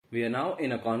We are now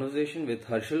in a conversation with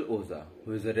Harshal Oza,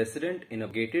 who is a resident in a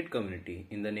gated community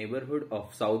in the neighbourhood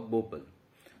of South Bopal,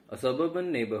 a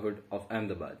suburban neighbourhood of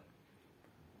Ahmedabad.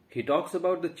 He talks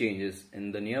about the changes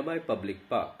in the nearby public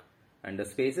park and the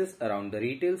spaces around the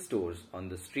retail stores on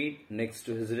the street next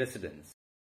to his residence.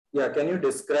 Yeah, can you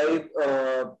describe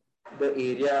the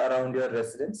area around your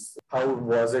residence? How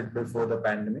was it before the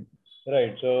pandemic?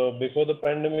 Right. So before the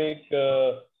pandemic,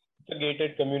 it's a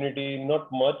gated community.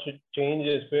 Not much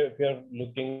changes if you are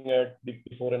looking at the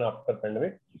before and after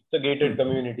pandemic. It's a gated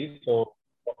community, so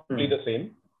probably the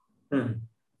same.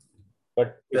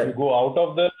 But if you go out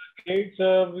of the gates,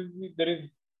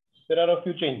 there are a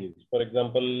few changes. For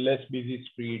example, less busy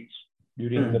streets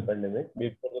during the pandemic.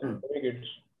 Before the pandemic, it's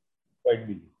quite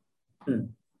busy.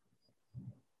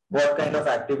 What kind of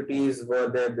activities were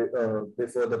there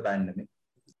before the pandemic?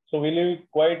 So we live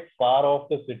quite far off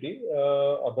the city,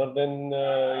 other than,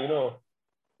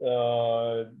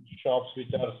 shops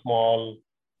which are small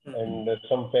and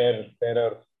some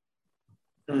fairer.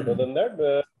 Other than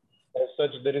that, as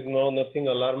such, there is nothing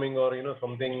alarming or,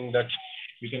 something that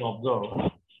we can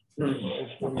observe.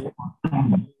 It's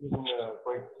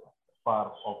quite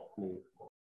far off place.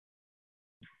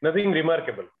 Nothing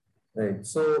remarkable. Right.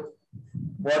 So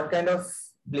what kind of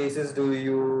places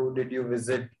did you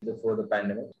visit before the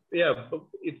pandemic? Yeah,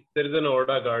 there is an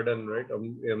Orda garden, right,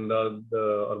 in the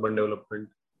urban development.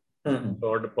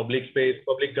 Or the public space,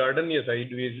 public garden. Yes, I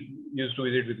used to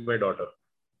visit with my daughter.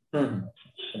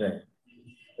 Right.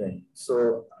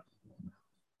 So,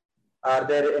 are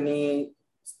there any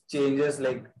changes?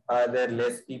 Like, are there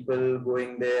less people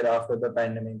going there after the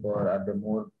pandemic, or are there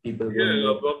more people going there?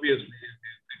 Yeah, obviously,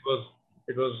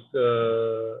 it was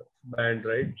banned,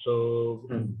 right? So,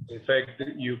 in fact,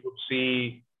 you could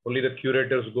see only the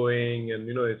curators going, and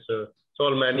it's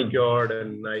all manicured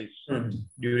and nice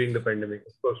during the pandemic.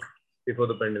 Of course, before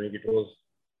the pandemic,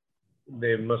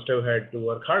 they must have had to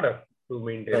work harder to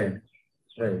maintain it.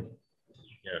 Right.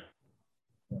 Yeah.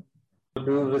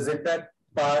 Do you visit that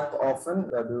park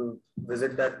often? Do you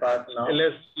visit that park now?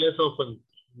 Less often.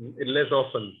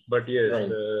 But yes,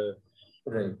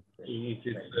 right. It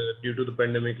is due to the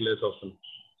pandemic less often.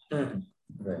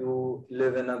 Right. You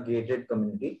live in a gated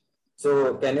community.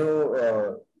 So can you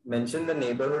mention the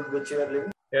neighborhood which you are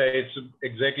living? Yeah, it's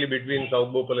exactly between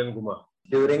South Bopal and Guma.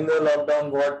 During the lockdown,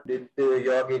 what did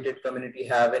your gated community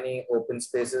have? Any open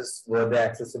spaces? Were they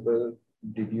accessible?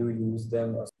 Did you use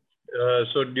them?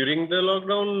 So during the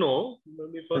lockdown, no.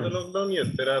 Before the lockdown, yes,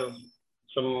 there are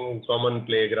some common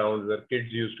playgrounds where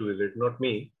kids used to visit. Not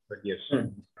me, but yes.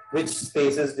 Which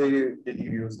spaces did you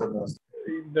use the most?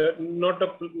 Not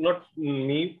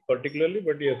me particularly,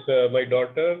 but yes, my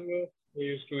daughter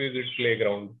used to visit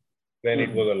playground when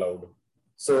it was allowed.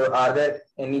 So, are there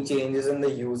any changes in the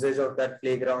usage of that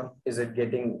playground? Is it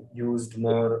getting used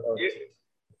more?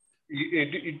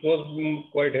 It was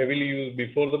quite heavily used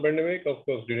before the pandemic. Of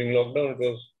course, during lockdown, it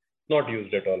was not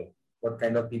used at all. What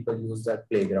kind of people use that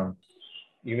playground?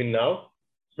 Even now?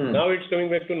 Now it's coming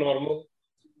back to normal.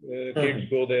 Kids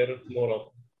go there more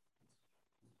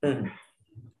often.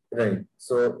 Right.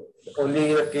 So,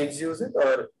 only the kids use it,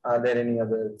 or are there any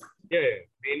other? Yeah,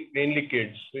 mainly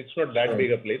kids. It's not that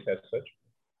big a place as such.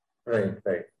 Right.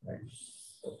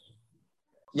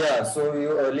 Yeah, so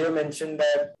you earlier mentioned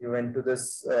that you went to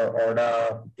this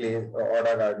Orda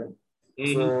garden.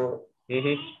 So,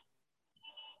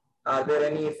 are there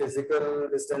any physical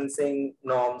distancing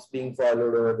norms being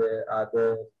followed over there? Are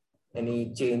there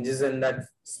any changes in that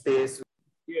space?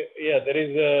 Yeah, there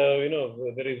is,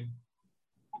 there is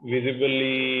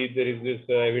this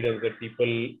evidence that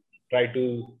people try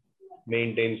to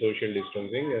maintain social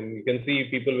distancing, and you can see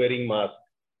people wearing masks.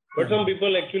 But some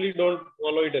people actually don't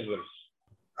follow it as well.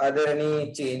 Are there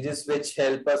any changes which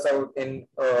help us out in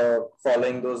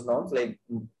following those norms, like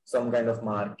some kind of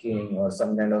marking or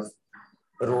some kind of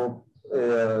rope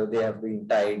they have been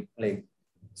tied, like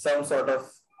some sort of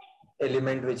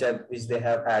element which they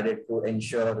have added to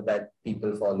ensure that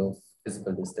people follow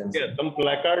physical distancing? Yeah, some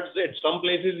placards at some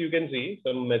places you can see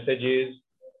some messages,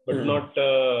 but not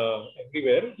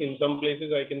everywhere. In some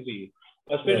places I can see,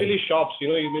 especially shops.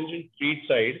 You mentioned street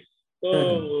side,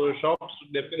 so shops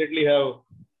definitely have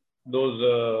those.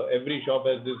 Every shop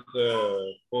has this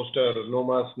poster: "No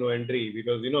mask, no entry,"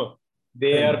 because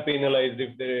they are penalized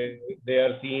if they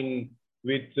are seen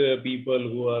with people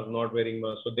who are not wearing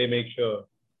masks. So they make sure.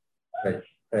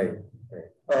 Right.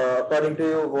 According to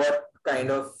you, what kind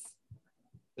of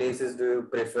places do you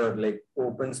prefer? Like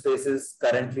open spaces?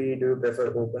 Currently, do you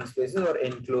prefer open spaces or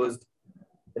enclosed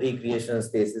recreational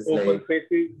spaces? Open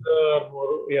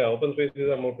spaces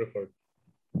are more preferred.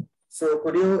 So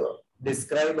could you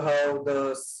describe how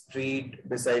the street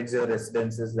besides your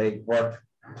residence is like.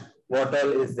 What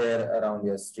all is there around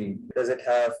your street? Does it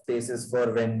have spaces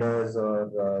for vendors,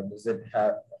 or does it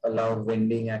have allow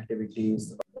vending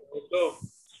activities? So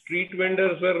street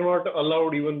vendors were not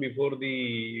allowed even before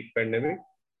the pandemic.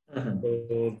 Mhm.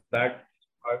 So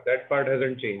that part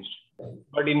hasn't changed.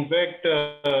 But in fact,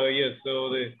 yes. So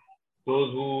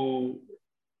those who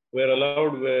were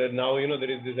allowed were now,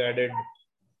 there is this added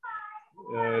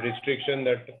restriction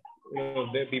that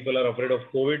the people are afraid of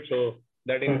COVID. So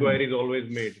that inquiry is always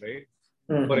made, right?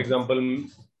 For example,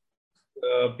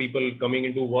 people coming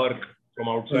into work from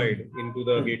outside into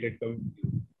the gated community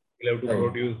will have to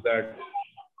produce that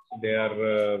they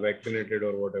are vaccinated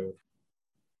or whatever.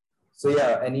 So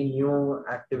yeah, any new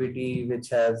activity which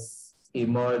has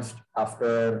emerged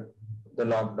after the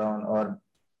lockdown, or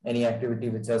any activity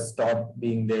which has stopped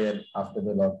being there after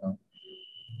the lockdown?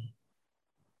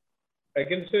 I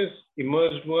can say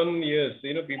emerged one, yes.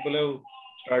 People have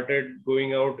started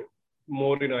going out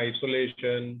more in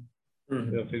isolation,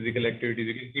 physical activities.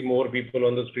 You can see more people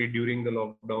on the street during the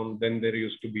lockdown than there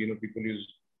used to be. People use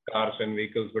cars and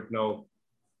vehicles, but now,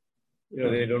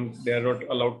 they are not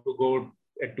allowed to go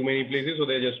at too many places, so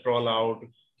they just stroll out.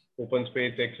 Open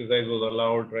space exercise was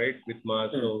allowed, right, with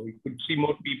masks. So we could see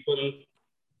more people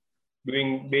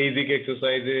doing basic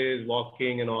exercises,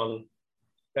 walking and all.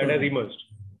 That has emerged.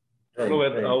 I don't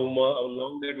know how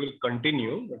long that will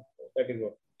continue, but that is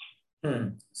what.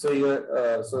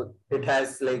 So it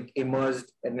has like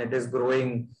emerged and it is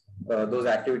growing. Those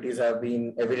activities have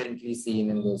been evidently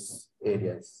seen in those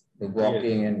areas, like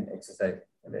walking and exercise.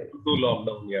 Right? Due to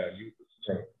lockdown, yeah. Due